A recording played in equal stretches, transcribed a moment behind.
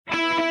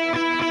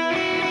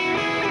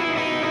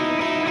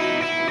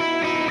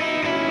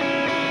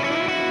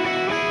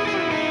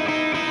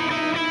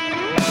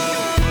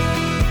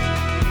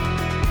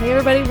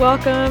everybody.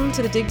 Welcome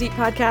to the Dig Deep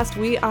podcast.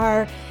 We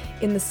are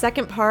in the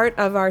second part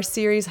of our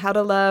series, How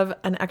to Love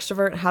an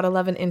Extrovert, How to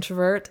Love an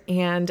Introvert.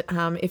 And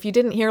if you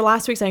didn't hear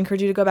last week's, I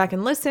encourage you to go back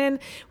and listen.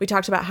 We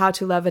talked about how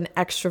to love an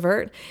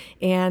extrovert.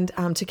 And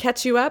to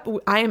catch you up,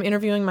 I am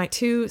interviewing my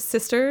two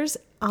sisters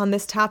on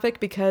this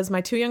topic because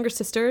my two younger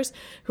sisters,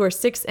 who are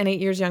 6 and 8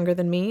 years younger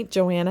than me,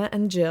 Joanna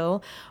and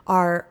Jill,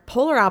 are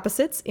polar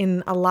opposites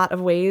in a lot of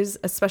ways,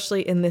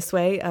 especially in this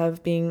way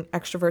of being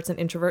extroverts and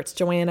introverts.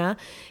 Joanna,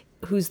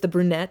 who's the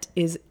brunette,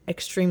 is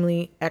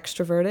extremely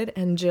extroverted,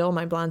 and Jill,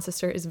 my blonde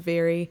sister, is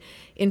very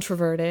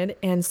introverted.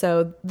 And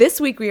so this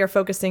week we are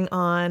focusing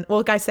on,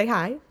 well, guys, say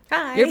hi.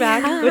 Hi. You're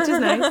back, which is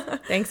nice.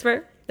 Thanks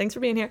for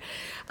being here.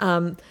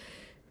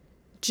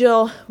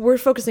 Jill, we're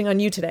focusing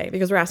on you today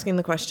because we're asking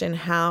the question,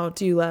 how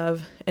do you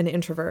love an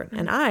introvert? Mm-hmm.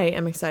 And I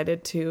am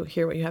excited to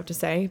hear what you have to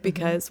say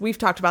because we've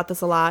talked about this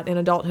a lot in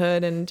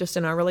adulthood and just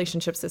in our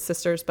relationships as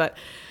sisters, but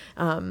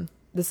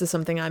this is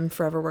something I'm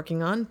forever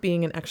working on,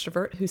 being an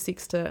extrovert who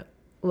seeks to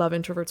love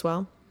introverts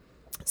well.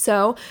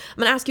 So I'm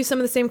going to ask you some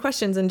of the same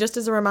questions. And just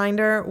as a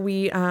reminder,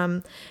 we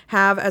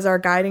have as our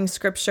guiding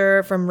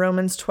scripture from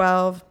Romans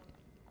 12,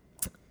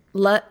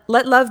 let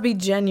love be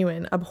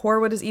genuine, abhor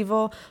what is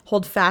evil,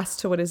 hold fast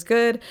to what is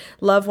good,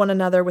 love one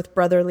another with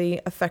brotherly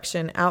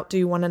affection,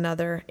 outdo one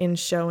another in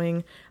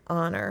showing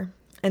honor.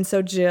 And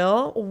so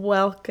Jill,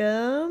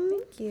 welcome.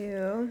 Thank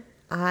you.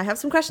 I have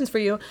some questions for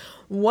you.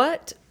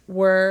 What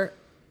were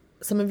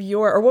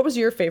what was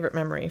your favorite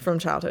memory from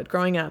childhood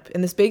growing up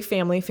in this big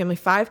family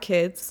 5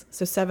 kids,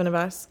 so 7 of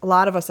us, a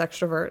lot of us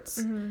extroverts.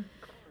 Mm-hmm.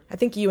 I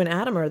think you and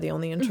Adam are the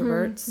only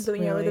introverts. So,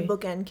 really. we're the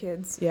bookend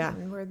kids. Yeah.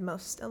 And we're the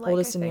most alike,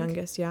 oldest and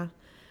youngest, yeah.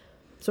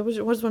 So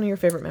what was one of your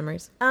favorite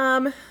memories?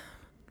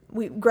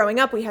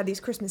 Growing up, we had these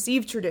Christmas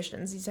Eve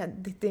traditions. These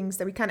had the things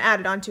that we kind of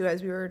added onto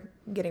as we were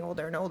getting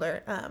older and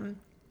older.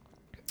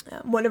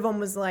 One of them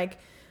was like,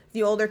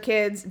 the older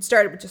kids, it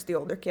started with just the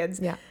older kids,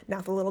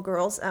 not the little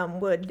girls,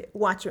 would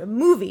watch a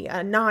movie,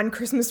 a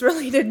non-Christmas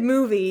related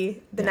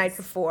movie the night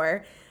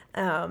before.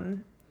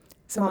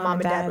 So mom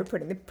and dad were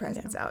putting the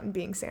presents out and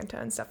being Santa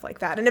and stuff like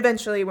that. And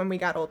eventually when we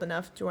got old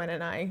enough, Joanna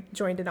and I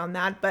joined in on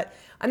that. But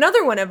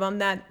another one of them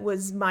that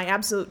was my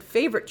absolute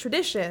favorite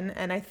tradition,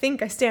 and I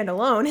think I stand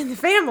alone in the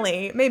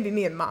family, maybe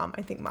me and mom,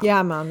 I think mom.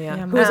 Yeah, mom,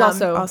 yeah. Who was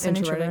also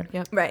introverted.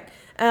 Yep. Right.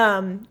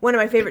 One of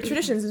my favorite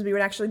traditions is we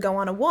would actually go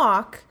on a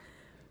walk.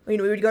 We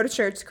would go to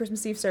church,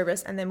 Christmas Eve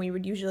service, and then we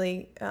would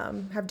usually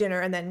have dinner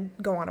and then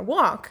go on a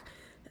walk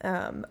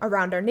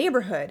around our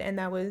neighborhood. And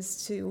that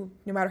was to,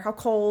 no matter how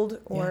cold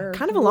or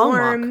kind of a long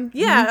walk.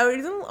 Yeah,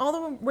 mm-hmm. All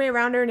the way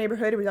around our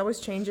neighborhood. It would always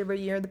change every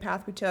year, the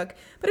path we took.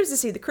 But it was to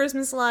see the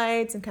Christmas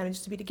lights and kind of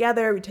just to be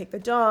together. We'd take the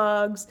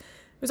dogs.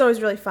 It was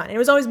always really fun. And it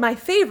was always my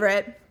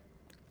favorite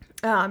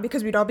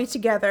because we'd all be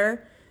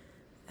together.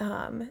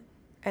 And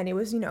it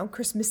was,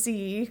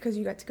 Christmassy because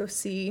you got to go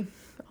see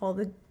all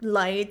the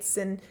lights,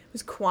 and it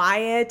was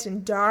quiet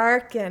and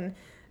dark, and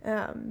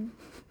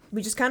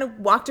we just kind of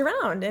walked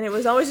around, and it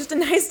was always just a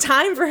nice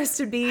time for us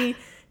to be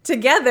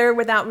together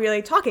without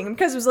really talking. And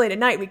because it was late at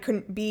night, we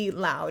couldn't be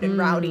loud and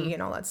rowdy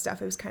and all that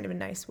stuff. It was kind of a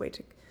nice way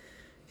to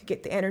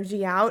get the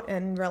energy out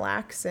and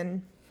relax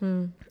and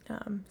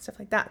stuff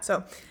like that.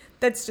 So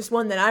that's just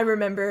one that I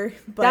remember.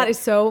 But that is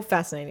so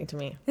fascinating to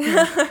me.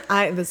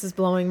 This is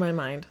blowing my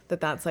mind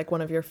that's like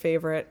one of your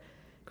favorite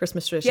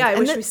Christmas traditions. Yeah, I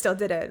wish we still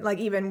did it. Like,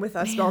 even with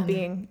us all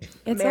being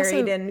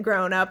married and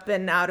grown up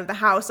and out of the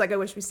house, like, I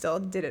wish we still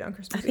did it on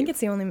Christmas Eve. I think it's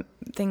the only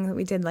thing that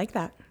we did like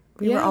that.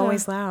 We were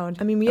always loud.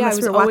 I mean, it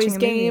was always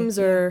games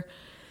or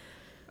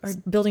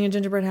building a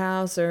gingerbread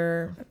house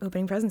or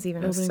opening presents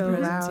even. It was so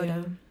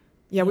loud.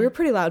 Yeah, we were a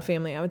pretty loud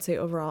family, I would say,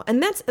 overall.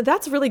 And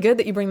that's really good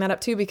that you bring that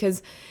up, too,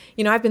 because,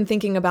 I've been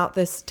thinking about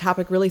this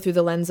topic really through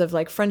the lens of,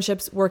 like,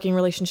 friendships, working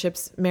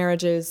relationships,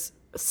 marriages,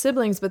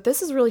 siblings, but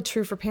this is really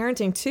true for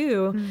parenting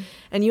too.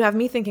 And you have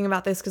me thinking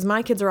about this because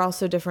my kids are all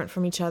so different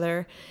from each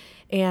other,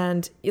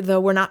 and though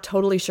we're not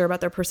totally sure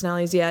about their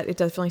personalities yet, it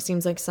definitely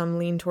seems like some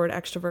lean toward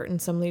extrovert and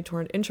some lean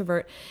toward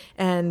introvert.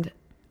 And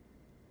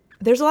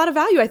there's a lot of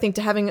value, I think,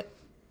 to having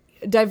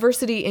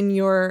diversity in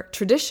your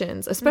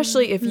traditions,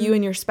 especially if you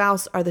and your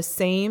spouse are the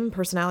same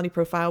personality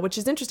profile, which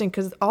is interesting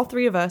because all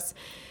 3 of us,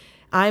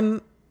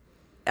 I'm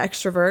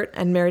extrovert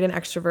and married an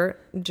extrovert.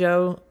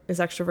 Joe is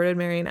extroverted,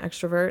 married an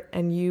extrovert,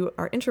 and you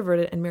are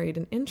introverted and married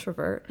an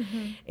introvert.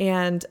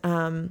 And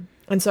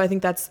so I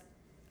think that's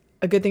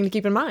a good thing to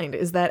keep in mind,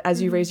 is that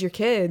as you raise your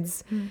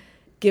kids,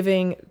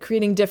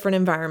 creating different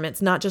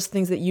environments, not just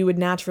things that you would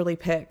naturally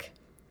pick.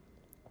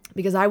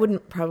 Because I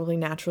wouldn't probably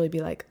naturally be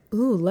like,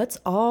 ooh, let's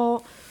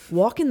all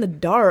walk in the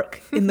dark,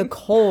 in the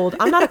cold.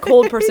 I'm not a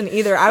cold person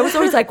either. I was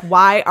always like,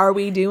 why are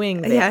we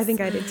doing this? Yeah, I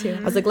think I did too.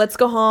 I was like, let's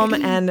go home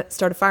and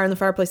start a fire in the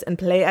fireplace and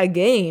play a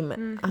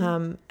game.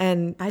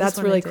 And that's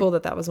really cool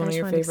that was one of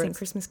your favorites. Sing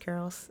Christmas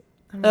carols.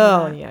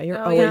 Oh, yeah.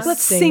 You're always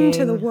let's singing,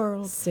 sing to the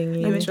world.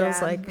 Singing. And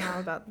Jill's like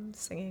all about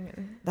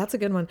singing. That's a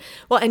good one.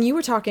 Well, and you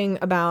were talking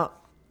about,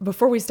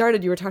 before we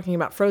started, you were talking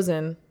about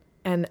Frozen,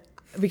 and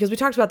because we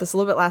talked about this a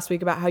little bit last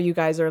week about how you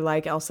guys are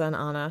like Elsa and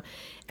Anna,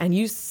 and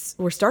you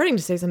were starting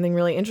to say something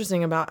really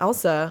interesting about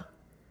Elsa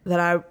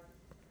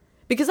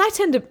because I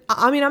tend to,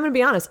 I mean, I'm going to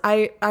be honest,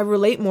 I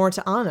relate more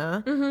to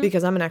Anna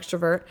because I'm an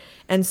extrovert.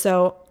 And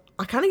so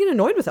I kind of get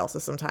annoyed with Elsa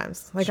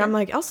sometimes. Like, I'm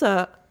like,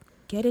 Elsa,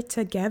 Get it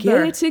together.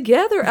 get it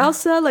together,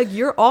 Elsa. Like,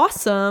 you're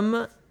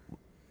awesome.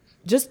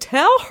 Just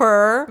tell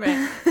her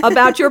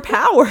about your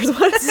powers.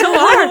 What's so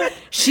hard?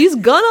 She's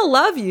gonna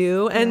love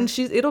you, and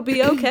it'll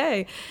be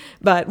okay.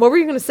 But what were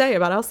you gonna say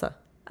about Elsa?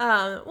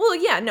 Well,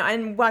 yeah, no,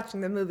 and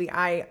watching the movie,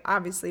 I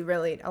obviously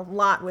relate a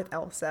lot with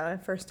Elsa.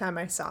 First time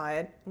I saw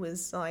it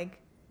was like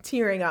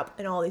tearing up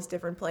in all these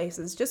different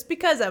places, just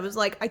because I was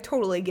like, I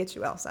totally get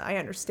you, Elsa. I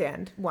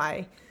understand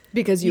why.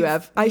 Because you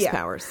have ice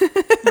powers,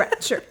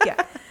 Right, sure,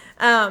 yeah.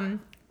 and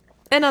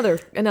other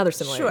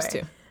similarities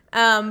Sure. too.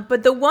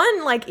 But the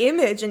one like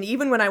image, and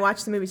even when I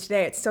watch the movie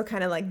today, it still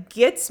kind of like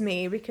gets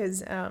me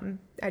because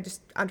I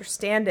just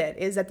understand it,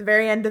 is at the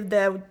very end of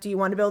the "Do You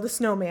Want to Build a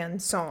Snowman"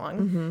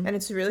 song, and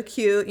it's really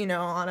cute. You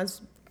know, Anna's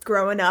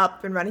growing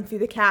up and running through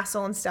the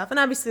castle and stuff, and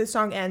obviously the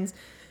song ends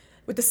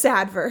with the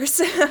sad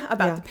verse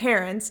about the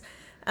parents,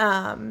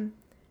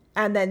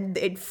 and then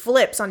it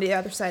flips on the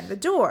other side of the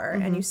door,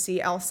 and you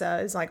see Elsa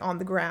is like on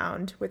the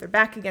ground with her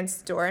back against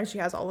the door, and she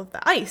has all of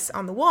the ice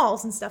on the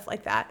walls and stuff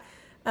like that.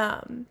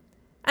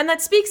 And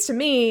that speaks to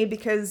me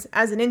because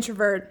as an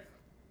introvert,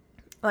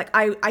 like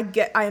I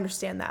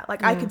understand that.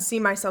 Like I could see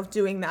myself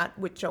doing that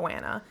with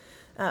Joanna.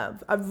 And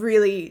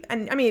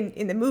I mean,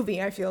 in the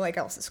movie, I feel like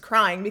Elsa's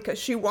crying because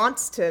she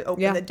wants to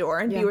open the door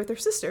and be with her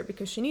sister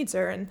because she needs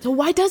her. And So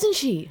why doesn't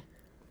she?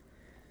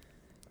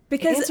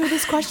 because Answer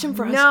this question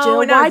for us, No,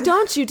 Jill. no. Why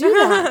don't you do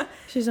that?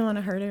 She doesn't want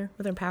to hurt her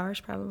with her powers,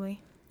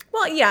 probably.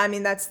 Well, yeah, I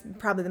mean, that's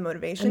probably the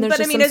motivation. And there's But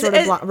I just mean, some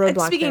sort of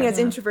roadblock speaking there, as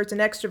introverts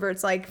and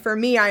extroverts, like for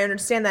me, I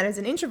understand that as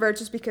an introvert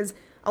just because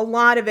a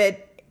lot of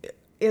it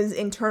is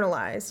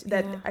internalized.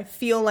 That I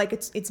feel like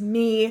it's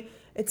me.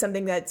 It's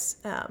something that's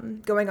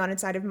going on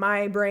inside of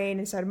my brain,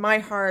 inside of my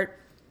heart,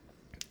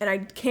 and I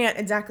can't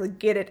exactly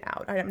get it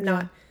out. I am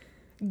not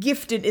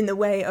gifted in the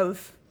way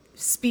of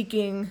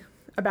speaking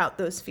about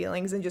those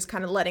feelings and just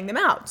kind of letting them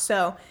out.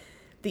 So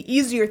the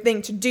easier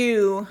thing to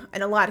do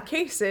in a lot of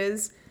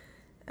cases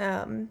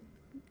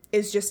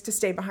is just to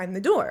stay behind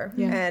the door.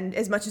 Yeah. And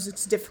as much as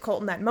it's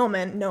difficult in that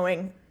moment,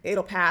 knowing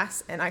it'll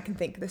pass and I can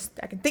think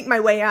my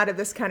way out of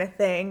this kind of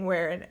thing,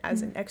 where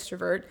as an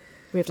extrovert,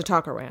 We have to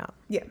talk our way out.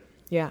 yeah.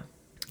 Yeah,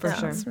 for Yeah.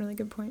 sure. That's a really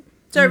good point.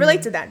 So I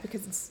relate to that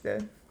because it's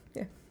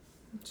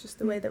it's just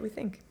the way that we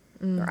think,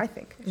 or I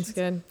think. I That's should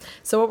say. good.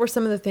 So what were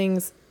some of the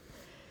things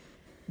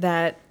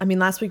that, I mean,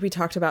 last week we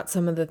talked about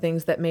some of the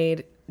things that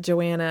made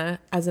Joanna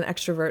as an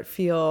extrovert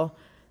feel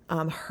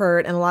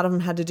hurt, and a lot of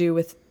them had to do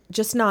with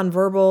just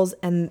nonverbals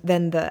and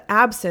then the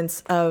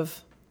absence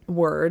of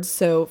words.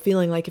 So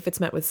feeling like if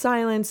it's met with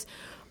silence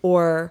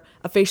or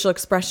a facial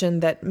expression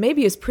that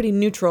maybe is pretty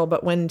neutral,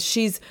 but when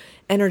she's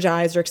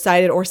energized or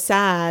excited or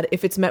sad,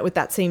 if it's met with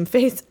that same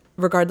face,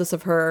 regardless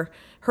of her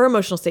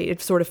emotional state,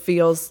 it sort of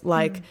feels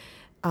like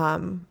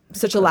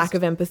such a lack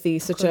of empathy,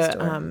 such a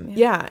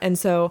door. And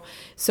so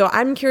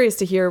I'm curious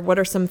to hear what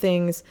are some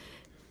things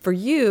for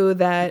you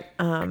that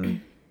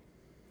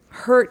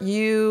hurt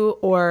you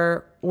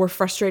or were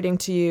frustrating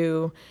to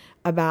you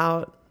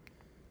about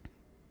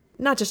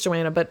not just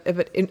Joanna, but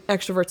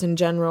extroverts in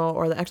general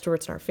or the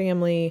extroverts in our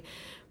family.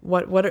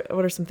 What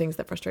are some things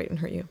that frustrate and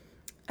hurt you?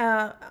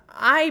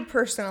 I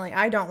personally,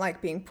 I don't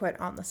like being put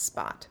on the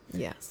spot.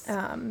 Yes.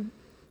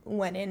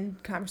 When in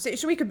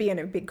conversation, we could be in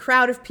a big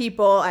crowd of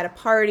people at a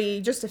party,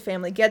 just a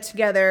family get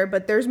together,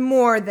 but there's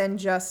more than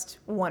just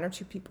one or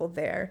two people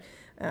there.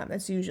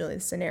 That's usually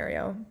the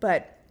scenario.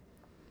 But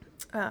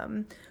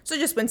so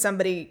just when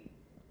somebody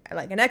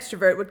like an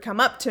extrovert would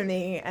come up to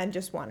me and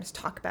just want to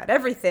talk about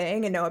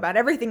everything and know about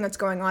everything that's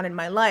going on in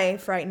my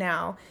life right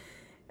now,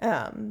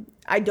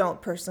 I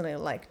don't personally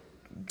like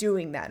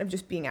doing that, of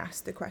just being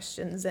asked the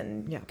questions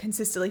and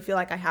consistently feel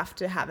like I have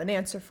to have an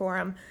answer for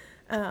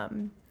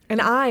them. And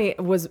I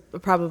was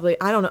probably,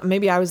 I don't know,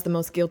 maybe I was the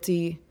most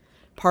guilty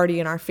party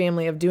in our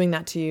family of doing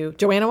that to you.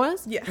 Joanna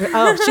was? Yeah.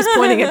 Oh, she's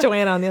pointing at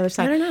Joanna on the other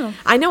side. I don't know.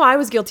 I know I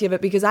was guilty of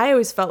it because I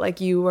always felt like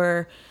you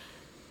were,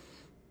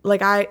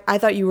 like I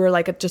thought you were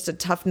like just a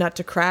tough nut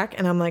to crack,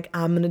 and I'm like,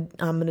 I'm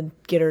gonna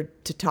get her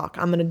to talk.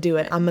 I'm gonna do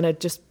it. I'm gonna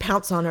just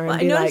pounce on her and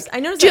be I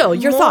noticed Jill, that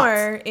your more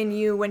thoughts. in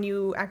you when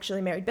you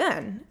actually married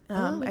Ben,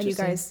 and you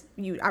interesting.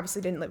 you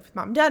obviously didn't live with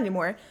mom and dad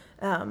anymore.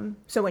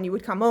 So when you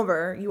would come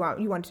over, you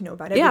wanted to know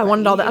about everybody. Yeah, I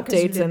wanted all the 'cause you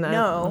updates didn't and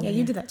know. Yeah,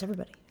 you did that to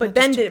everybody. But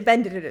Ben did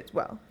it as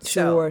well.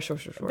 Sure.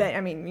 Ben,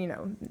 I mean,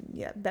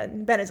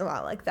 Ben is a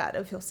lot like that.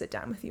 Of he'll sit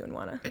down with you and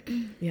want to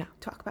Yeah.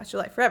 talk about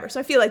your life forever. So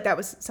I feel like that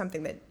was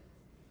something that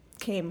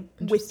came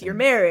with your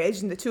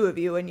marriage and the two of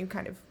you, and you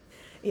kind of,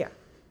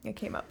 it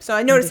came up. So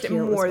I noticed it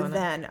hear what was more going on.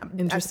 then, as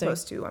Interesting.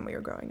 opposed to when we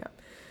were growing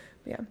up.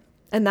 Yeah.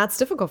 And that's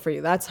difficult for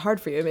you. That's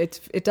hard for you.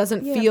 It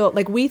doesn't feel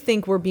like we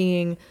think we're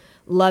being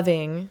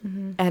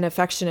loving and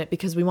affectionate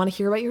because we want to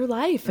hear about your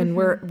life, and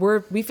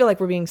we feel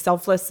like we're being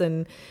selfless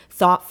and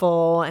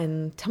thoughtful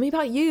and tell me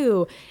about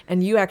you.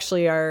 And you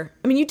actually are.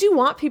 I mean, you do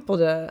want people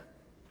to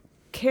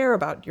care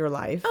about your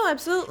life. Oh,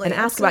 absolutely. And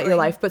ask about your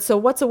life. But so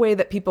what's a way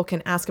that people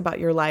can ask about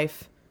your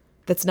life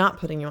that's not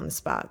putting you on the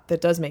spot,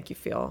 that does make you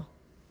feel?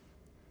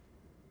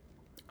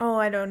 Oh,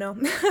 I don't know.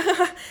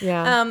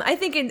 Yeah. I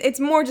think it's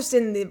more just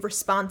in the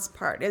response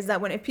part, is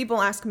that if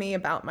people ask me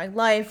about my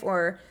life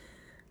or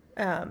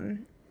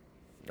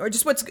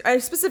just what's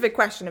a specific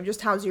question of just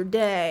how's your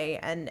day,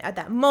 and at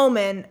that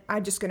moment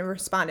I'm just going to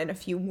respond in a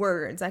few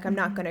words. Like I'm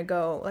not going to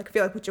go, like I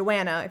feel like with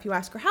Joanna, if you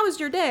ask her how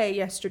was your day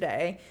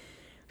yesterday,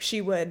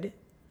 she would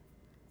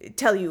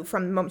tell you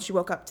from the moment she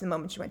woke up to the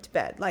moment she went to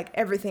bed, like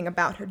everything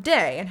about her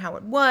day and how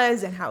it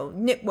was, and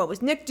what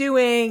was Nick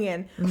doing,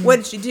 and what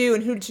did she do,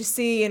 and who did she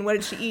see, and what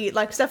did she eat,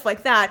 like stuff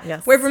like that.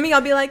 Yes. Where for me,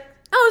 I'll be like,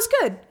 oh, it was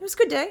good. It was a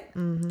good day.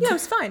 Yeah, it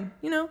was fine.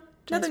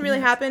 Nothing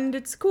really happened.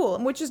 It's cool.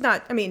 Which is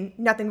not, I mean,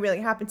 nothing really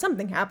happened.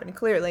 Something happened,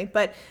 clearly.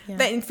 But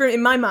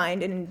in my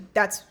mind, and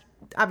that's,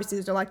 obviously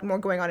there's a lot more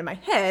going on in my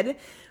head,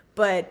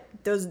 but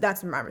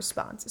that's my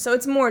response. So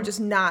it's more just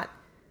not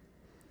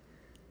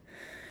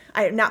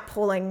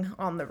pulling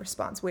on the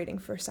response, waiting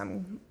for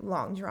some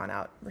long,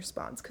 drawn-out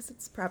response, because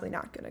it's probably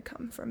not going to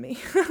come from me.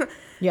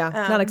 Yeah,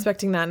 not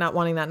expecting that, not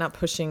wanting that, not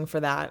pushing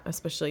for that,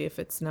 especially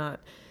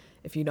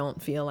if you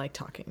don't feel like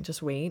talking.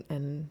 Just wait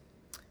and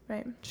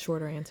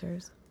shorter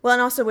answers. Well,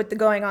 and also with the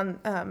going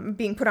on,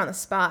 being put on the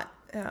spot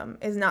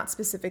is not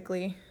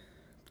specifically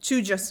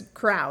to just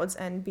crowds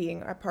and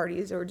being at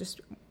parties or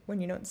just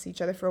when you don't see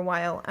each other for a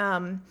while.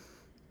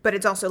 But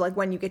it's also like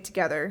when you get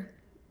together,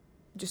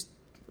 just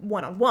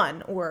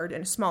one-on-one or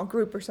in a small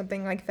group or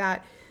something like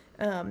that.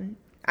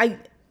 I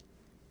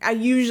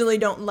usually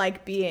don't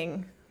like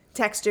being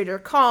texted or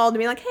called to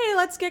be like, hey,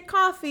 let's get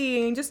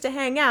coffee just to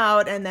hang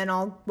out, and then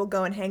we'll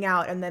go and hang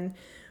out, and then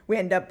we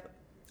end up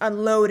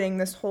unloading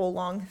this whole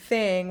long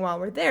thing while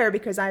we're there,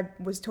 because I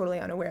was totally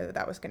unaware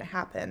that was going to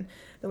happen,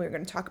 that we were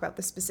going to talk about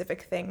this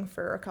specific thing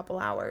for a couple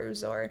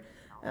hours or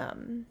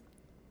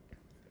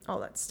all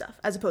that stuff,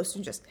 as opposed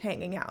to just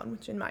hanging out,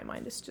 which in my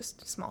mind is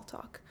just small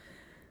talk.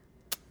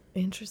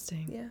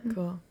 Interesting. Yeah.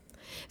 Cool.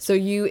 So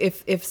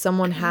if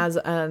someone has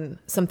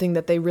something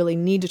that they really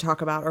need to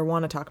talk about or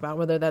want to talk about,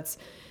 whether that's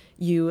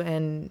you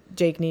and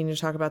Jake needing to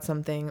talk about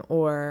something,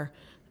 or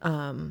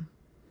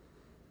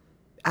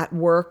at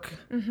work,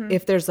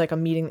 if there's like a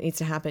meeting that needs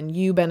to happen,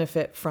 you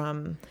benefit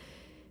from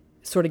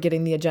sort of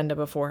getting the agenda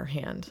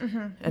beforehand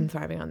and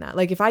thriving on that.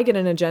 Like if I get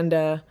an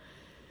agenda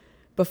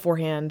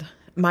beforehand,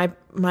 my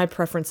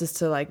preference is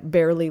to like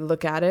barely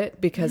look at it,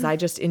 because I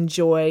just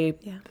enjoy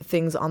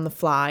things on the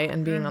fly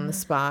and being on the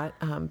spot.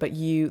 But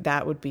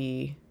that would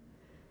be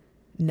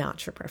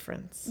not your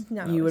preference.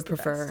 No, you would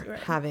prefer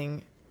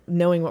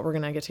knowing what we're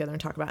going to get together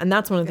and talk about. And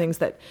that's one of the things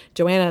that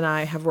Joanna and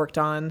I have worked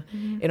on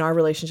in our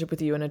relationship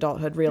with you in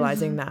adulthood,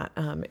 realizing that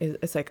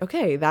it's like,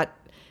 okay, that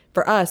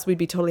for us, we'd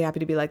be totally happy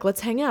to be like, let's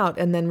hang out.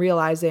 And then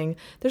realizing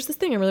there's this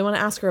thing I really want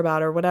to ask her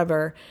about or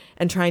whatever,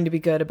 and trying to be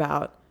good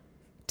about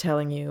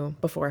telling you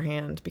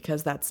beforehand,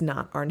 because that's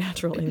not our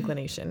natural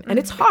inclination. And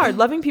it's hard.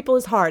 Loving people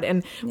is hard.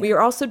 And we are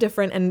all so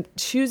different, and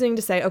choosing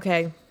to say,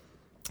 okay,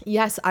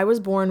 yes, I was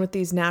born with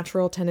these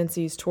natural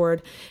tendencies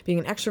toward being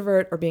an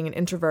extrovert or being an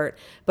introvert,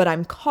 but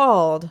I'm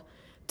called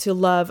to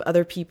love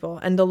other people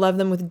and to love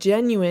them with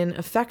genuine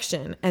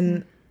affection.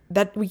 And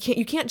that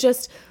you can't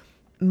just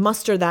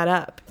muster that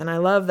up. And I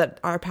love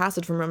that our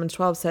passage from Romans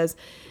 12 says,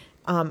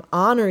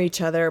 honor each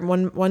other.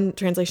 One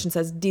translation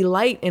says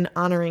delight in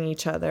honoring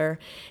each other.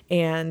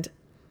 And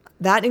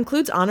that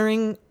includes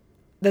honoring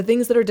the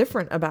things that are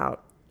different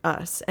about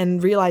us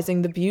and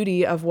realizing the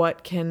beauty of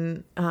what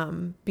can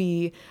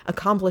be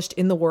accomplished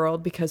in the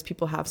world, because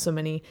people have so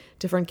many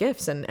different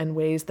gifts and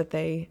ways that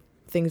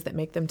things that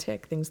make them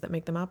tick, things that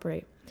make them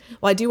operate.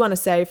 Well, I do want to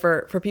say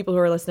for people who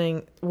are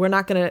listening, we're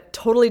not going to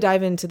totally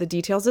dive into the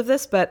details of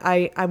this, but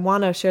I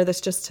want to share this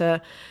just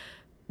to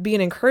be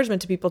an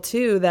encouragement to people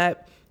too,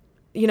 that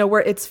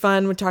where it's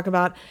fun. We talk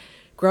about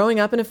growing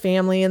up in a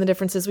family and the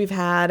differences we've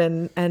had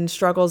and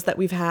struggles that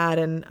we've had.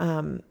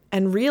 And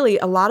really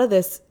a lot of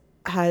this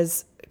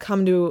has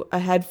come to a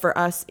head for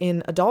us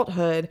in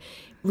adulthood,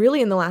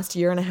 really in the last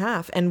year and a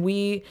half. And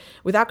we,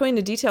 without going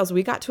into details,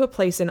 we got to a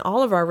place in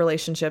all of our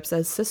relationships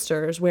as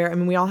sisters where,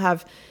 we all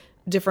have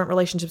different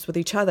relationships with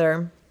each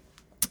other,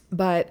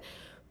 but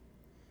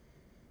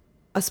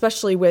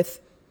especially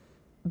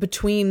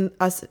between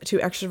us two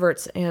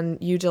extroverts and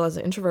you, Jill, as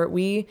an introvert,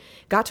 we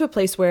got to a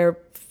place where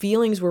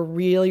feelings were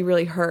really,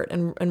 really hurt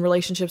and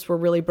relationships were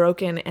really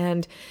broken,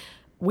 and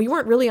we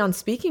weren't really on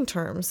speaking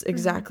terms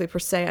exactly per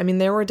se.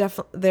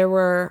 There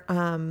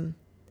were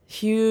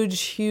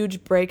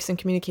huge breaks in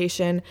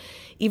communication.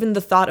 Even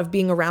the thought of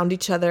being around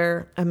each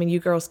other, you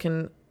girls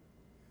can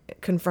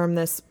confirm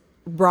this,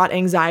 brought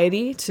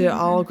anxiety to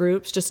all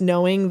groups, just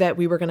knowing that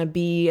we were going to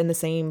be in the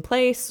same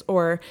place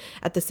or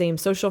at the same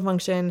social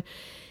function.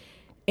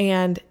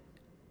 And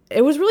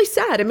it was really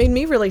sad. It made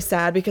me really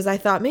sad, because I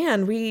thought,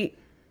 man,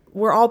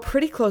 we're all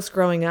pretty close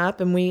growing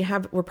up, and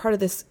we're part of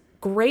this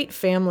great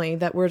family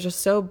that we're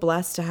just so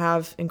blessed to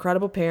have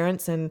incredible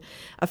parents and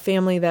a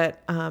family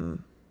that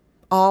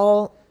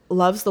all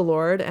loves the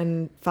Lord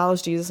and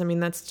follows Jesus.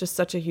 That's just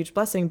such a huge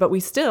blessing. But we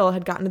still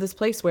had gotten to this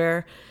place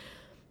where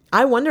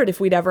I wondered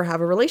if we'd ever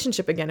have a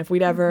relationship again, if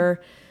we'd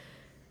ever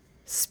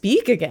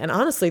speak again.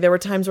 Honestly, there were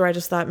times where I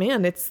just thought,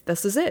 man, this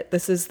is it.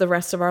 This is the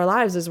rest of our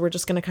lives, is we're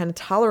just going to kind of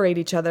tolerate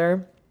each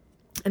other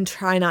and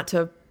try not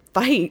to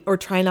fight or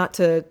try not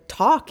to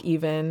talk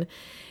even.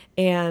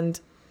 And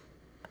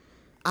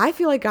I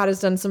feel like God has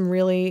done some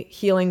really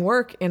healing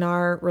work in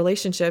our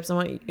relationships. I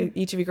want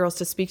each of you girls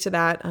to speak to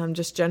that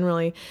just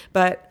generally.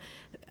 But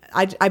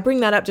I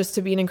bring that up just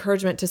to be an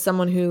encouragement to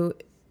someone who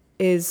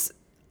is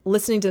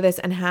listening to this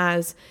and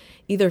has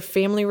either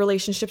family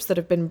relationships that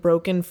have been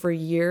broken for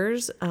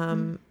years,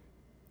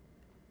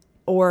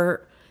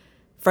 or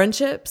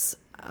friendships,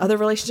 other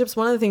relationships.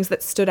 One of the things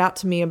that stood out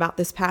to me about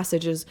this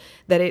passage is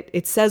that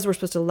it says we're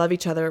supposed to love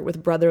each other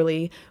with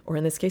brotherly, or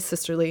in this case,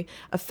 sisterly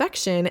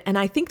affection. And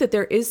I think that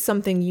there is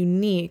something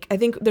unique. I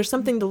think there's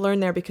something to learn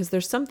there, because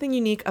there's something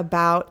unique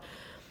about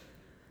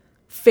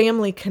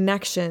family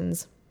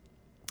connections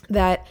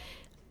that,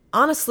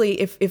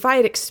 honestly, if I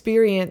had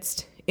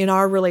experienced in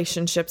our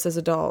relationships as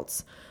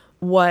adults,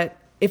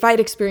 if I had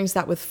experienced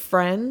that with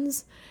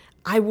friends,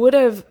 I would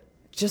have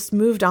just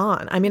moved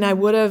on. I mean, I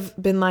would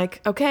have been like,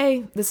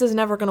 okay, this is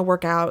never going to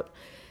work out.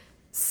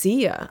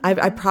 See ya.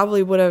 I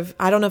probably would have,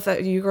 I don't know if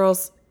that you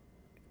girls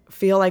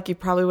feel like you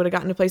probably would have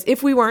gotten to a place,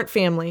 if we weren't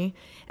family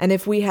and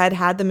if we had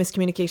the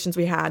miscommunications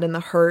we had and the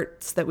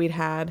hurts that we'd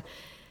had.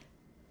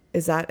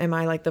 Am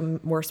I like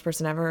the worst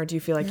person ever? Or do you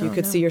feel like you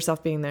could see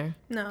yourself being there?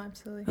 No,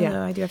 absolutely. Yeah.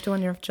 Although I do have to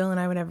wonder if Jill and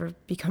I would ever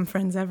become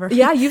friends ever.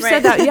 Yeah, you've said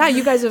that. Yeah,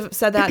 you guys have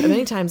said that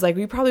many times. Like,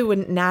 we probably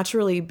wouldn't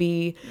naturally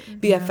be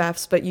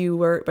BFFs, but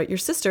you're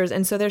sisters.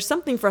 And so there's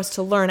something for us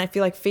to learn. I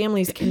feel like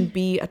families can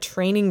be a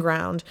training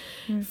ground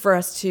for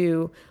us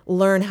to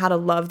learn how to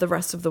love the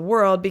rest of the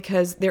world,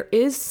 because there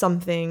is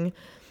something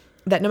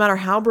that no matter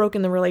how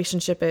broken the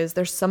relationship is,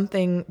 there's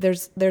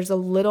a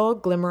little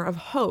glimmer of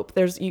hope.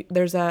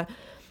 There's a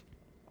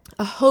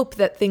hope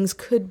that things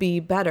could be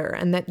better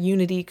and that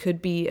unity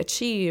could be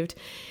achieved.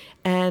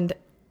 And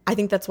I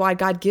think that's why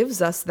God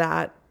gives us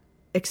that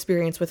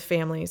experience with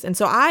families. And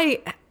so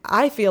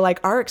I feel like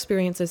our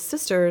experience as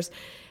sisters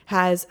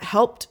has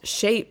helped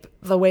shape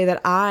the way that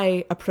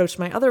I approach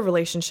my other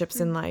relationships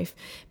in life,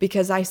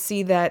 because I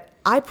see that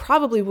I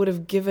probably would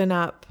have given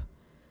up.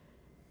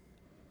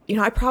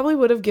 I probably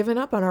would have given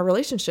up on our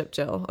relationship,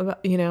 Jill,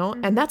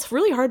 and that's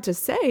really hard to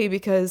say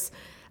because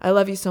I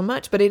love you so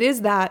much, but it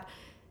is that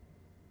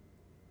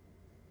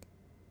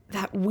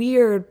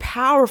weird,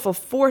 powerful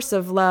force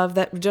of love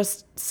that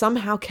just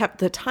somehow kept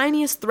the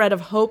tiniest thread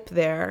of hope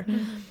there.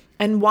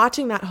 And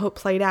watching that hope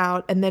played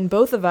out, and then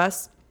both of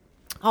us,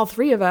 all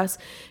three of us,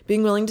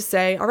 being willing to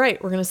say, all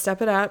right, we're going to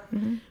step it up.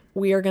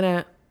 We are going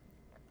to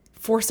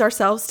force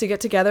ourselves to get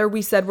together.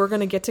 We said we're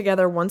going to get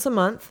together once a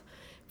month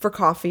for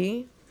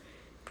coffee.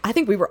 I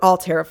think we were all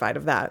terrified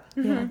of that.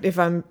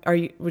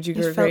 Would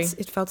you agree?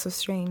 It felt so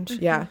strange.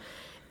 Yeah.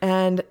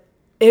 And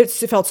it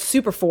felt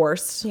super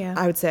forced, yeah.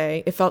 I would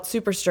say. It felt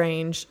super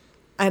strange.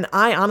 And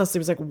I honestly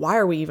was like, why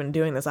are we even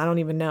doing this? I don't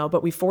even know.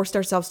 But we forced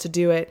ourselves to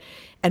do it.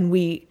 And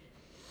we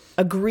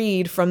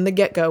agreed from the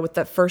get-go with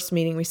that first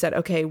meeting. We said,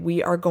 okay,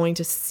 we are going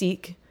to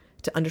seek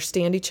to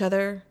understand each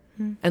other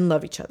and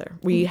love each other.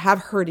 We have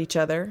hurt each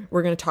other.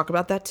 We're going to talk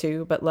about that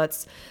too. But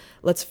let's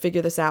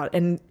figure this out.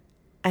 And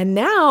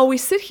now we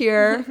sit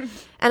here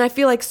and I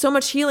feel like so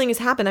much healing has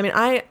happened. I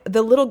mean,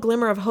 the little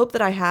glimmer of hope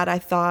that I had, I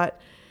thought,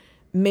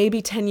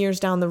 maybe 10 years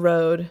down the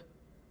road,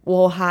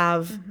 we'll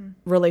have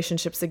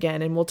relationships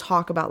again, and we'll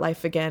talk about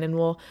life again, and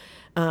we'll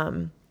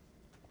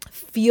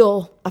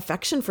feel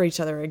affection for each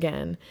other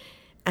again.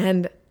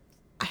 And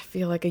I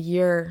feel like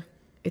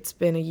it's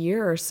been a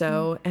year or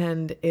so,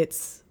 and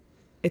it's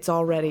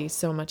already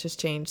so much has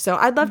changed. So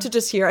I'd love to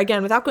just hear,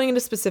 again, without going into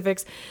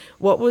specifics,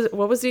 what was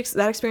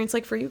that experience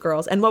like for you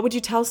girls? And what would you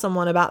tell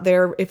someone about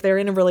if they're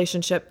in a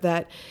relationship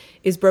that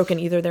is broken,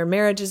 either their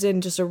marriage is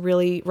in just a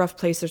really rough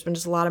place, there's been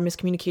just a lot of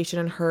miscommunication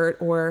and hurt,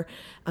 or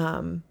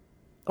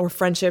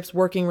friendships,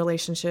 working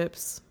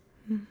relationships.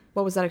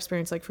 What was that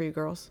experience like for you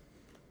girls?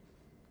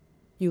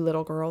 You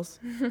little girls.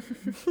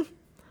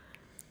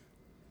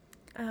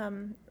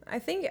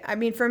 I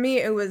mean, for me,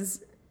 it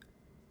was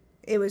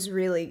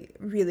really,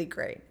 really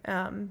great.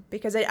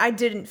 Because I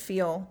didn't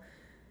feel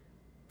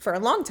for a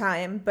long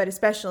time, but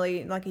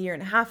especially like a year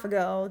and a half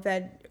ago,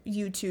 that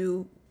you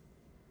two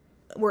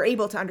were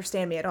able to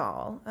understand me at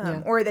all,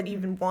 or that you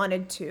even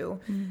wanted to,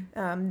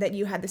 that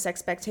you had this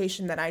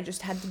expectation that I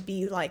just had to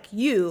be like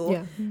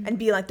you and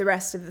be like the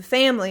rest of the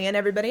family and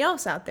everybody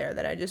else out there,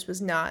 that I just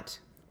was not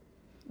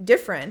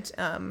different,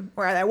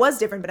 or I was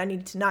different, but I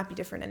needed to not be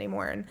different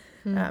anymore.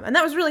 And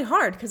that was really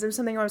hard, because it was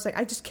something where I was like,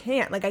 I just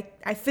can't, like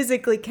I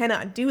physically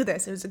cannot do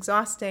this. It was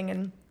exhausting.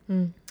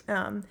 And I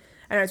know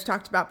it's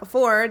talked about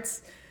before,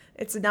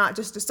 it's not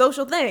just a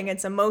social thing.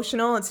 It's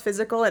emotional. It's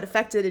physical. It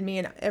affected me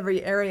in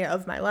every area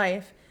of my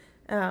life.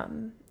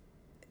 And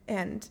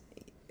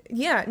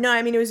yeah, no,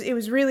 I mean, it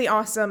was really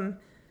awesome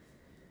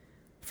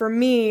for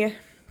me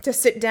to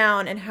sit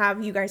down and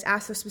have you guys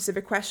ask those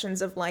specific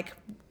questions of like,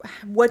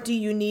 what do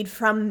you need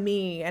from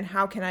me, and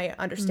how can I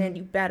understand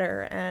you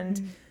better?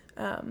 And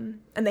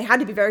And they had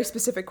to be very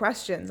specific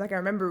questions. Like I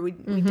remember we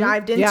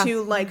dived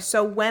into like,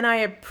 so when I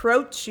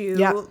approach you,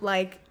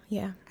 like,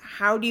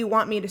 how do you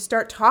want me to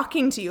start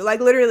talking to you? Like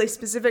literally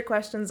specific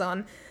questions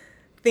on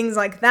things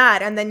like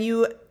that. And then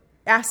you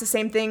ask the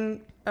same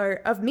thing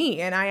of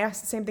me, and I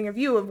ask the same thing of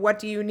you, of what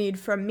do you need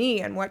from me,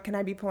 and what can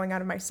I be pulling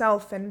out of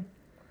myself, and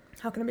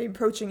how can I be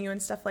approaching you,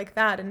 and stuff like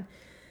that. And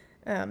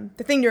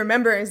the thing to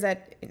remember is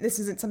that this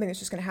isn't something that's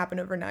just going to happen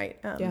overnight.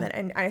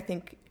 And I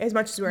think as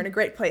much as we're in a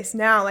great place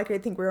now, like I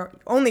think we're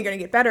only going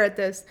to get better at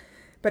this,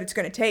 but it's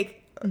going to take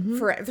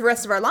for the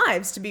rest of our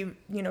lives to be,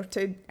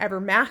 to ever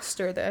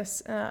master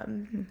this,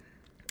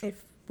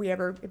 if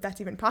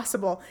that's even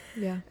possible.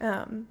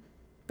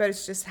 But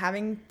it's just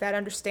having that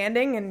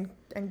understanding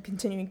and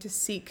continuing to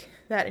seek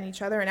that in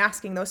each other and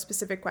asking those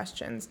specific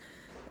questions.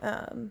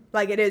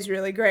 Like it is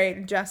really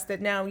great just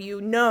that now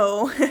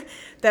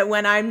that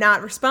when I'm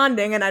not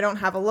responding and I don't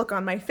have a look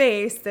on my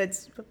face that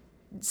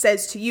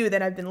says to you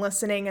that I've been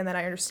listening and that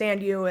I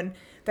understand you and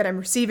that I'm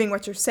receiving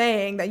what you're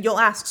saying, that you'll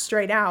ask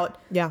straight out.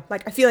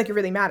 Like, I feel like you're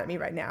really mad at me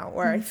right now.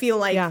 Or I feel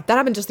like that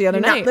happened just the other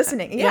night. Not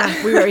listening.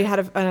 We had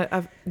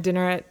a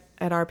dinner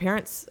at our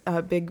parents'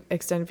 big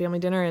extended family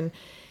dinner, and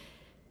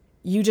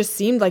you just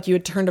seemed like you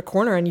had turned a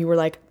corner and you were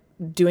like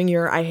doing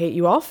your I hate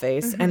you all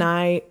face.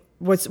 And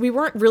we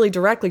weren't really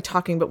directly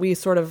talking, but we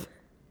sort of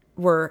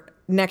were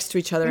next to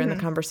each other in the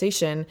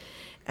conversation.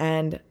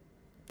 And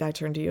I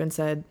turned to you and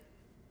said,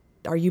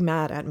 "Are you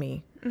mad at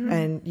me?"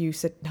 And you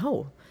said,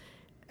 "No."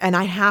 And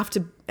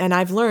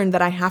I've learned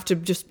that I have to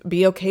just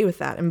be okay with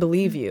that and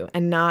believe you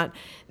and not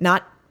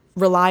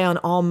rely on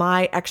all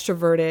my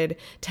extroverted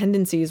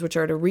tendencies, which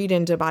are to read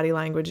into body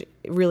language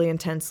really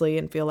intensely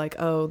and feel like,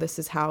 oh, this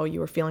is how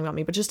you were feeling about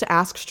me. But just to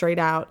ask straight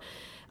out,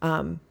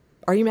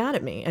 are you mad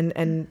at me?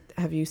 And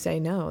have you say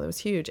no? That was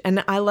huge.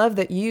 And I love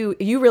that you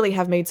really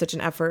have made such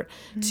an effort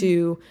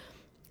to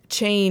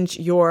change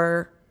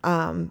your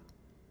I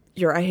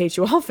hate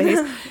you all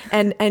face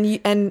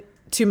and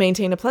to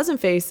maintain a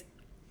pleasant face.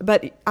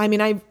 But I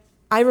mean,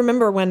 I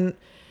remember when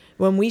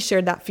we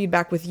shared that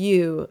feedback with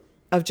you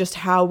of just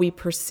how we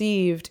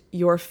perceived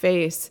your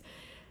face,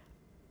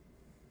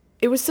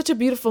 it was such a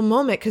beautiful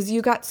moment because I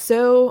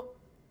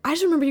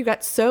just remember you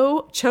got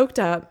so choked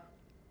up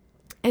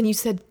and you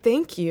said,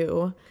 thank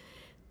you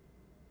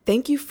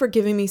for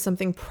giving me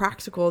something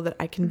practical that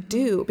I can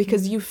do,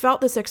 because you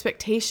felt this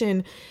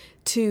expectation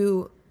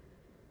to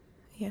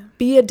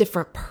be a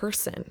different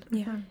person.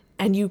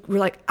 And you were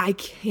like, I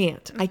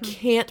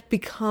can't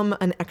become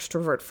an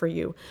extrovert for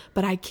you,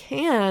 but I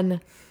can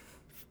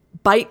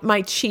bite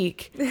my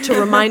cheek to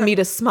remind me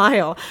to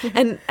smile.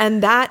 And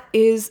that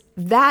is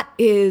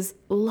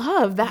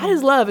love. That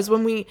is love, is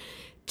when we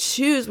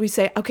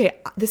say,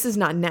 okay, this is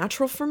not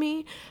natural for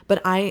me,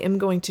 but I am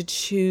going to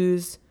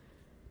choose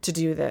to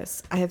do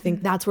this. I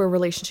think that's where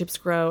relationships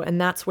grow. And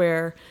that's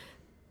where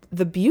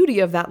the beauty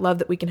of that love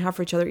that we can have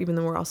for each other, even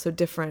though we're all so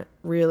different,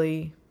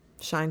 really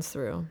shines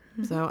through.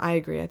 So I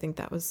agree. I think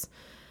those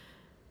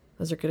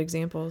are good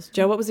examples.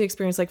 Jo, what was the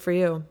experience like for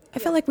you? I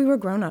felt like we were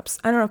grown-ups.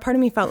 I don't know. Part of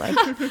me felt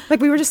like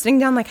we were just sitting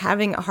down, like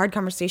having a hard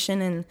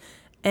conversation,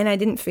 and I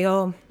didn't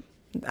feel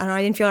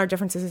our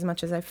differences as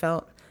much as I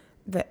felt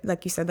that,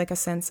 like you said, like a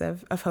sense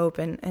of hope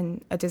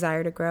and a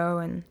desire to grow.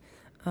 And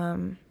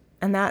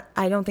that,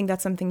 I don't think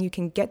that's something you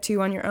can get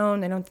to on your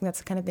own. I don't think that's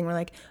the kind of thing where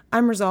like,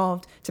 I'm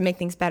resolved to make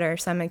things better,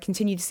 so I'm going to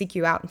continue to seek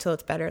you out until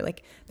it's better.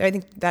 Like, I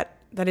think that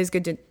is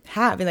good to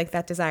have, like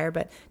that desire,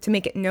 but to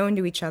make it known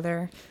to each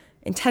other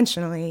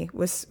intentionally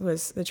was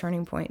the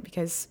turning point,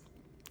 because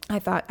I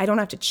thought, I don't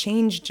have to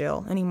change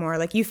Jill anymore.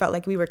 Like you felt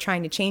like we were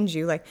trying to change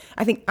you. Like,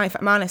 I think, if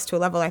I'm honest, to a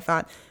level, I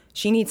thought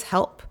she needs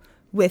help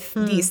with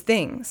these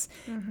things.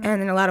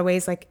 And in a lot of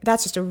ways, like,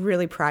 that's just a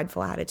really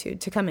prideful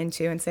attitude to come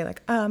into and say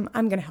like, I'm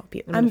going to help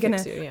you.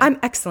 I'm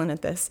excellent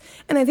at this.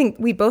 And I think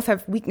we both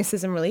have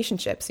weaknesses in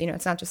relationships.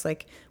 It's not just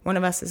like one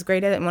of us is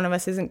great at it and one of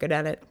us isn't good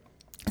at it.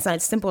 It's not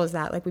as simple as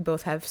that. Like, we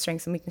both have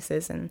strengths and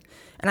weaknesses, and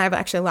I have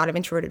actually a lot of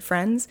introverted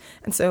friends.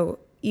 And so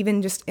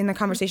even just in the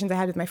conversations I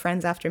had with my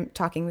friends after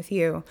talking with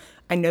you,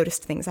 I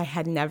noticed things I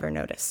had never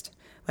noticed.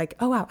 Like,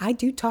 oh, wow, I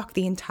do talk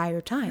the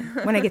entire time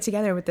when I get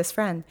together with this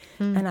friend,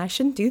 and I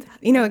shouldn't do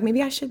that. Like,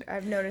 maybe I should.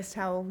 I've noticed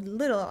how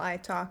little I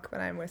talk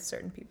when I'm with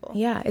certain people.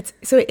 Yeah,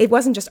 so it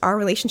wasn't just our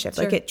relationship.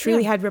 Sure. Like, it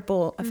truly had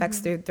ripple effects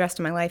through the rest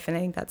of my life, and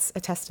I think that's a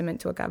testament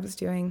to what God was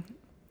doing.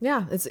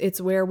 Yeah,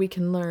 it's where we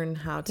can learn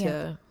how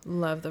to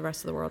love the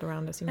rest of the world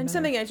around us. And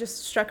something that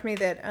just struck me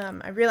that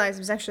I realized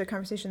was actually a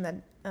conversation that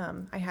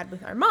I had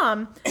with our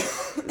mom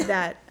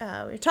that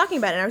we were talking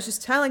about, and I was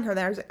just telling her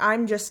that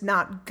I'm just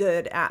not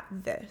good at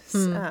this.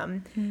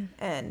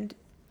 And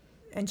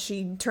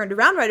she turned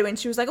around right away and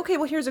she was like, okay,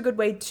 well, here's a good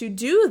way to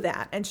do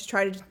that. And she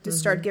tried to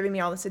start giving me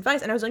all this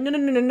advice. And I was like,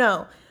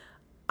 no.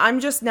 I'm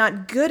just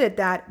not good at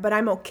that, but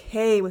I'm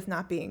okay with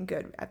not being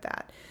good at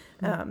that.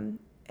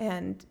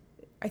 And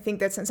I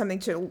think that's something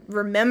to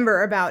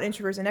remember about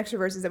introverts and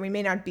extroverts, is that we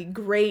may not be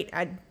great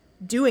at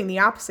doing the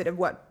opposite of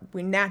what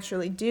we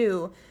naturally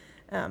do,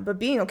 but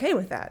being okay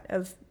with that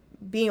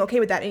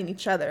in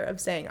each other, of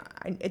saying,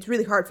 it's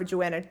really hard for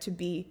Joanna to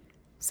be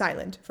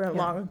silent for a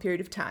long period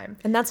of time.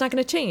 And that's not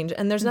going to change.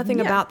 And there's nothing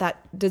about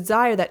that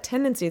desire, that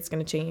tendency it's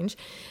going to change.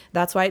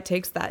 That's why it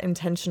takes that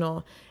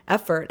intentional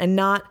effort, and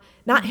not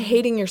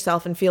hating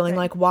yourself and feeling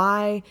like,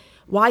 why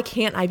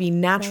can't I be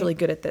naturally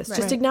good at this?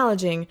 Just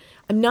acknowledging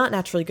I'm not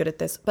naturally good at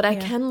this, but I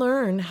can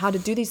learn how to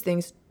do these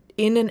things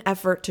in an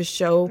effort to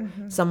show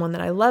someone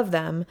that I love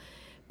them,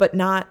 but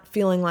not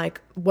feeling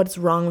like, what's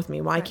wrong with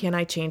me? Why can't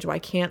I change? Why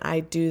can't I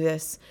do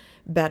this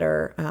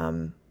better?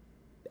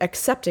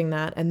 Accepting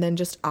that, and then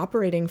just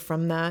operating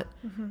from that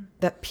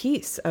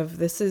piece of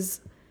this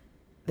is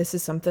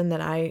something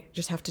that I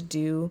just have to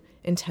do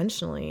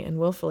intentionally and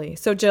willfully.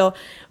 So Jill,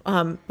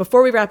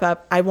 before we wrap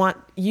up, I want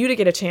you to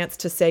get a chance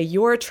to say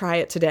your try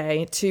it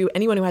today to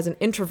anyone who has an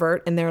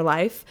introvert in their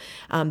life.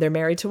 They're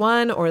married to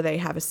one, or they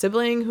have a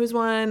sibling who's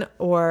one,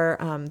 or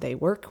they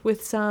work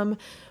with some.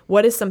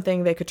 What is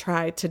something they could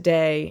try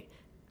today,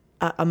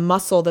 a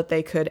muscle that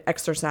they could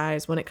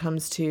exercise when it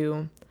comes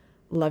to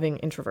loving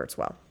introverts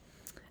well?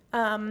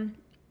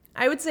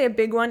 I would say a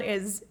big one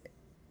is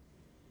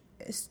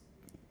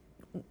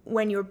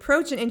when you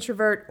approach an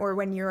introvert, or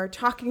when you're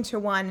talking to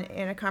one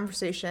in a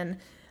conversation,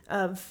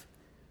 of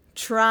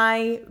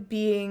try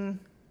being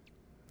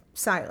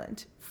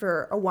silent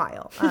for a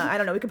while. I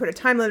don't know, we could put a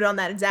time limit on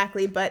that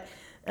exactly, but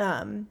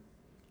ask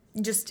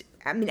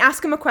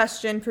them a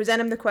question, present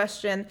them the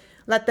question,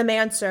 let them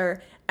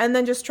answer, and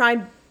then just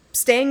try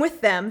staying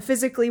with them,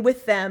 physically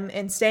with them,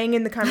 and staying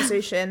in the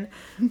conversation,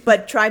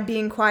 but try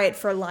being quiet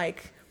for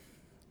like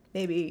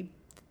maybe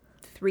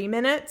 3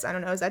 minutes. I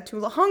don't know. Is that too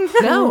long?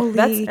 No,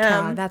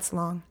 that's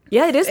long.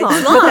 Yeah, it is long.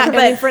 It's long,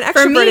 but for an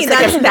extrovert, for me, it's like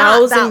that's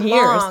 1,000 not that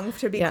years long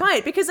to be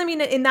quiet. Because I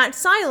mean, in that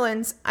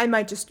silence, I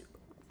might just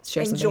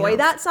enjoy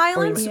that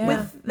silence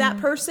with that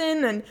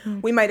person,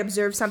 and we might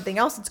observe something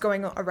else that's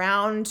going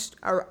around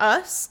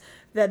us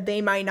that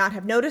they might not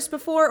have noticed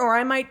before, or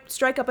I might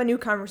strike up a new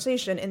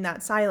conversation in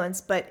that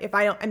silence. But if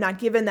I'm not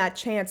given that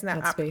chance and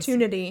that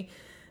opportunity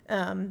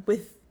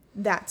with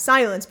that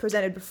silence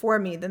presented before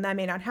me, then that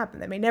may not happen.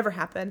 That may never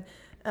happen.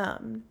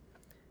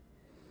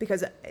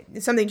 Because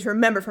it's something to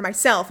remember for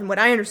myself, and what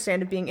I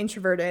understand of being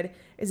introverted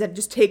is that it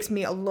just takes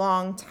me a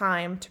long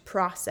time to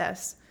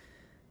process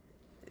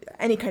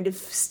any kind of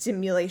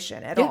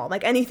stimulation at all.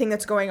 Like anything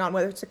that's going on,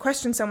 whether it's a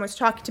question someone's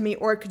talking to me,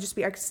 or it could just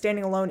be like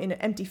standing alone in an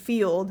empty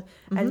field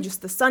and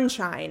just the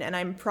sunshine, and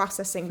I'm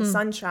processing the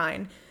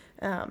sunshine.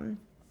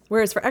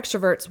 Whereas for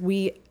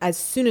extroverts, as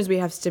soon as we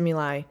have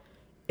stimuli,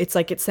 it's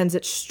like it sends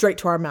it straight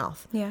to our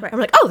mouth. Yeah. Right. I'm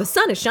like, oh, the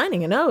sun is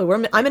shining, and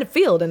I'm in a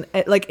field, and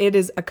it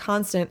is a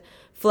constant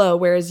flow.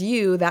 Whereas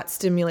that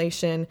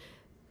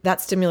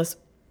stimulus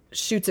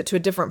shoots it to a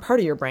different part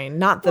of your brain,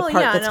 not the part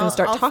that's going to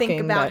start talking. I'll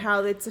think about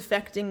how it's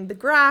affecting the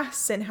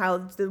grass, and how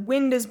the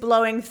wind is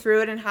blowing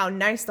through it, and how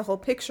nice the whole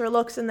picture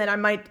looks, and then I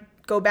might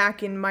go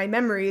back in my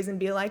memories and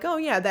be like, oh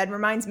yeah, that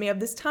reminds me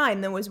of this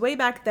time that was way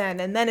back then,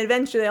 and then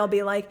eventually I'll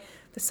be like,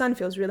 the sun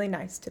feels really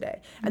nice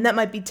today, and that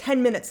might be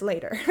 10 minutes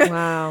later.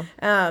 Wow.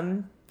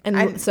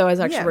 So as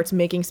extroverts,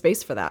 making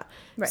space for that,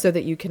 so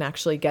that you can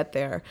actually get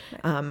there.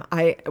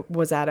 I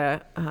was at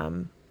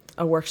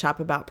a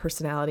workshop about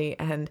personality,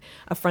 and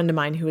a friend of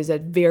mine who is a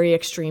very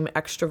extreme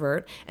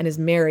extrovert and is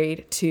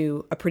married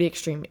to a pretty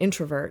extreme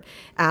introvert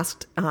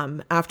asked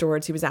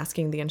afterwards, he was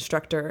asking the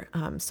instructor,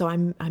 so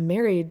I'm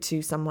married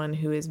to someone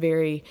who is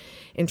very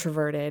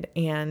introverted,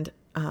 and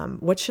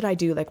what should I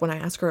do? Like when I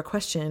ask her a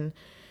question,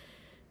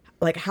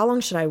 like how long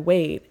should I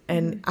wait?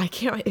 And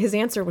his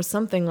answer was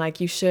something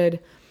like, you should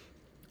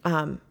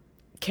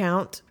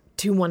count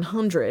to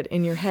 100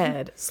 in your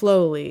head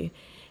slowly,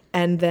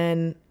 and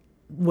then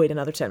wait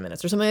another 10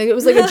 minutes or something. It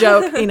was like a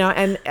joke,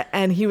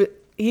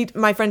 and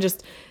my friend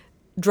just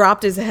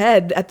dropped his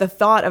head at the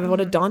thought of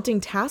what a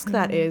daunting task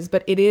that is.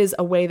 But it is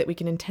a way that we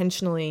can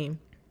intentionally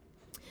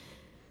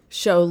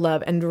show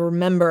love and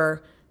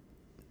remember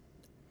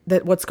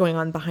that what's going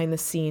on behind the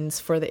scenes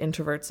for the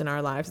introverts in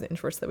our lives, the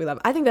introverts that we love.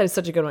 I think that is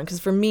such a good one, because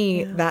for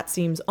me, that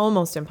seems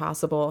almost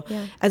impossible,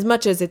 as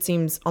much as it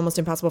seems almost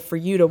impossible for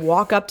you to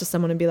walk up to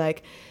someone and be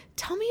like,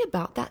 tell me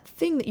about that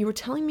thing that you were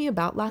telling me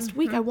about last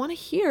week. I want to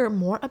hear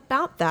more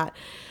about that.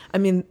 I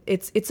mean,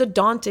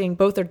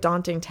 both are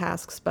daunting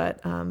tasks,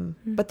 but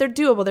they're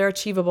doable, they're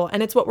achievable.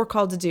 And it's what we're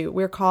called to do.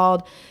 We're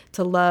called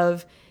to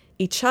love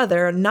each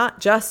other, not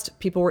just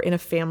people we're in a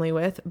family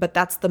with, but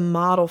that's the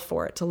model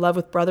for it, to love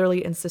with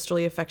brotherly and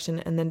sisterly affection,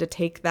 and then to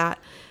take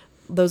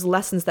those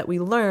lessons that we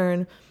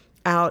learn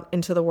out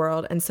into the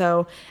world. And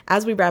so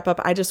as we wrap up,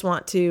 I just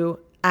want to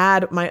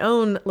add my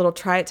own little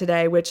try it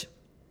today, which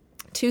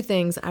 2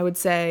 things I would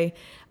say,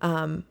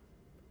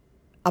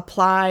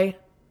 apply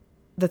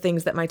the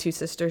things that my 2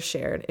 sisters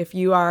shared.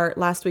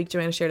 Last week,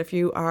 Joanna shared, if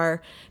you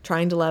are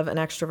trying to love an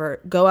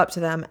extrovert, go up to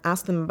them,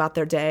 ask them about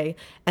their day,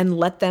 and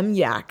let them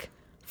yak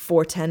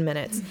for 10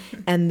 minutes.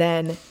 And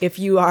then if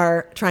you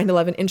are trying to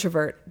love an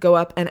introvert, go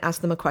up and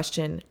ask them a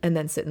question, and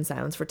then sit in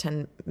silence for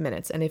 10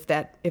 minutes. And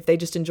if they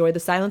just enjoy the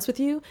silence with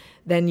you,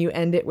 then you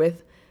end it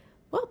with,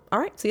 well, all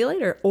right, see you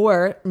later.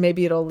 Or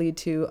maybe it'll lead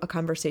to a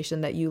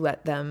conversation that you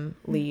let them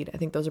lead. I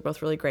think those are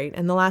both really great.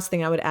 And the last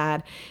thing I would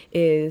add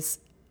is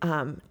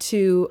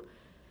to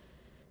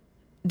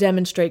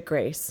demonstrate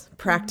grace,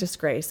 practice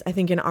grace. I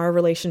think in our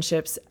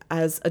relationships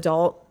as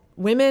adult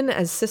women,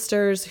 as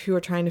sisters who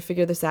are trying to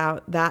figure this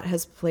out, that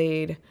has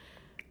played,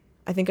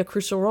 I think, a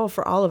crucial role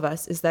for all of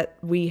us, is that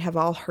we have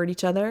all hurt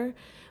each other.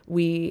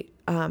 We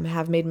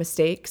have made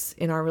mistakes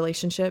in our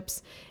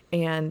relationships,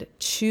 and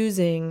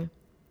choosing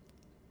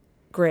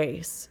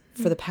grace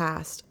for the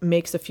past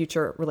makes a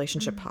future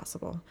relationship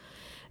possible.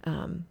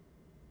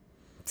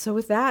 So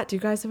with that, do you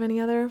guys have any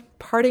other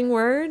parting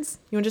words?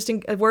 You want just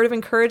a word of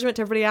encouragement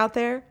to everybody out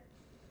there?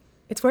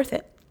 It's worth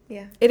it.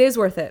 Yeah. It is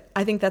worth it.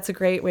 I think that's a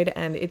great way to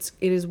end. It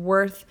is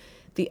worth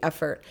the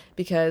effort,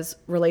 because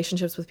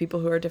relationships with people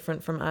who are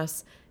different from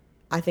us,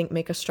 I think,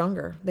 make us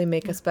stronger. They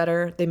make us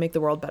better. They make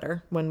the world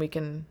better when we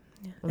can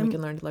we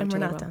can learn to love each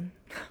other. And we're not done.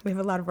 We have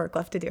a lot of work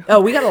left to do. Oh,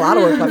 we got a lot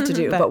of work left to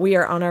do, but we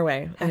are on our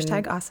way.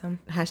 Hashtag awesome.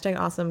 Hashtag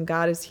awesome.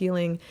 God is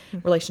healing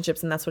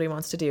relationships, and that's what he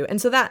wants to do.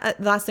 And so that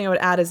the last thing I would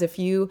add is, if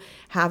you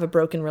have a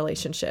broken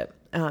relationship,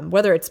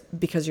 whether it's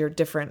because you're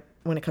different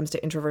when it comes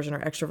to introversion or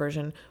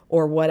extroversion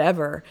or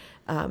whatever,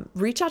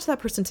 reach out to that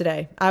person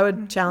today. I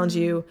would challenge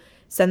you,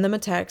 send them a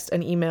text,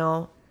 an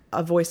email,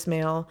 a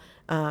voicemail,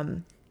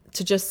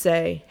 to just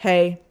say,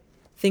 hey,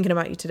 thinking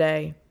about you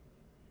today.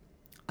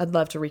 I'd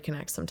love to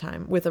reconnect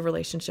sometime with a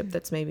relationship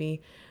that's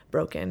maybe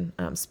broken.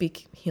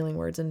 Speak healing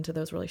words into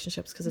those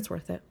relationships, because it's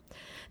worth it.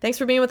 Thanks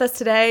for being with us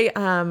today.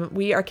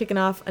 We are kicking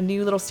off a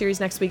new little series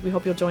next week. We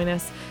hope you'll join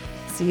us.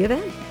 See you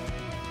then.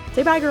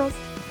 Say bye, girls.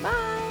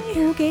 Bye.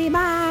 Okay,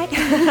 bye.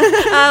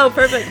 Oh,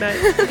 perfect.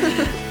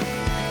 Nice.